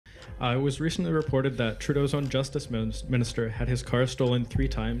It was recently reported that Trudeau's own minister had his car stolen 3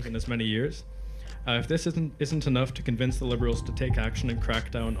 times in as many years. If this isn't enough to convince the Liberals to take action and crack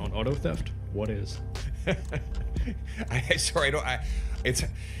down on auto theft, what is?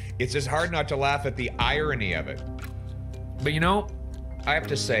 It's just hard not to laugh at the irony of it. But you know, I have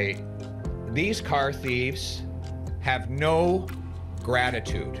to say, these car thieves have no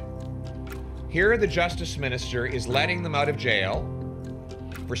gratitude. Here, the Justice Minister is letting them out of jail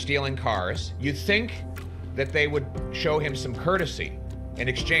for stealing cars. You'd think that they would show him some courtesy in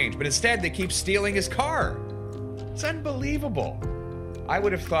exchange, but instead they keep stealing his car. It's unbelievable. I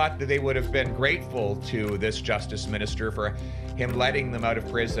would have thought that they would have been grateful to this Justice Minister for him letting them out of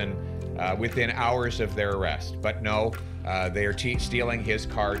prison within hours of their arrest. But no, they are stealing his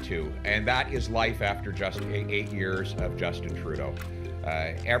car too. And that is life after just 8 years of Justin Trudeau.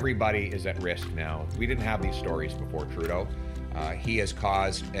 Everybody is at risk now. We didn't have these stories before Trudeau. He has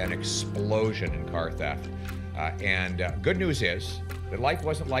caused an explosion in car theft. Good news is that life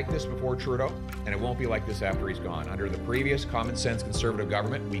wasn't like this before Trudeau, and it won't be like this after he's gone. Under the previous common sense Conservative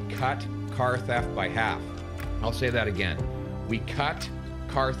government, we cut car theft by half. I'll say that again. We cut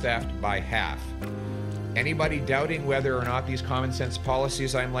car theft by half. Anybody doubting whether or not these common sense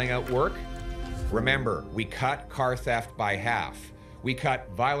policies I'm laying out work? Remember, we cut car theft by half. We cut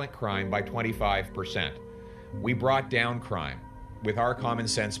violent crime by 25%. We brought down crime. With our common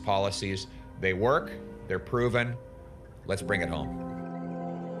sense policies, they work, they're proven. Let's bring it home.